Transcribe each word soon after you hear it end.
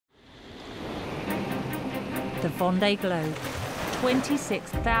the Vendée Globe.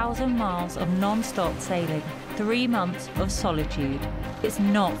 26,000 miles of non-stop sailing, 3 months of solitude. It's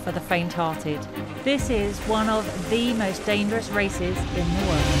not for the faint-hearted. This is one of the most dangerous races in the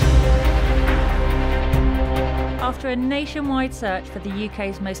world. After a nationwide search for the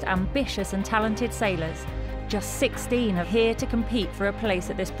UK's most ambitious and talented sailors, just 16 are here to compete for a place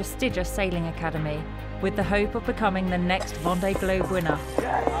at this prestigious sailing academy, with the hope of becoming the next Vendée Globe winner.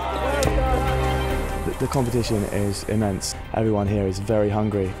 The competition is immense. Everyone here is very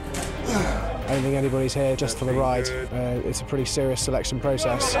hungry. I don't think anybody's here just for the ride. It's a pretty serious selection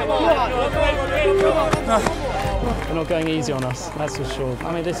process. They're not going easy on us, that's for sure.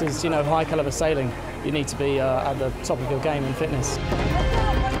 I mean, this is, high caliber sailing. You need to be at the top of your game in fitness.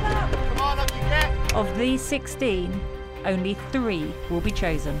 Of these 16, only 3 will be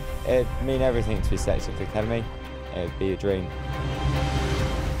chosen. It'd mean everything to be selected for the academy. It would be a dream.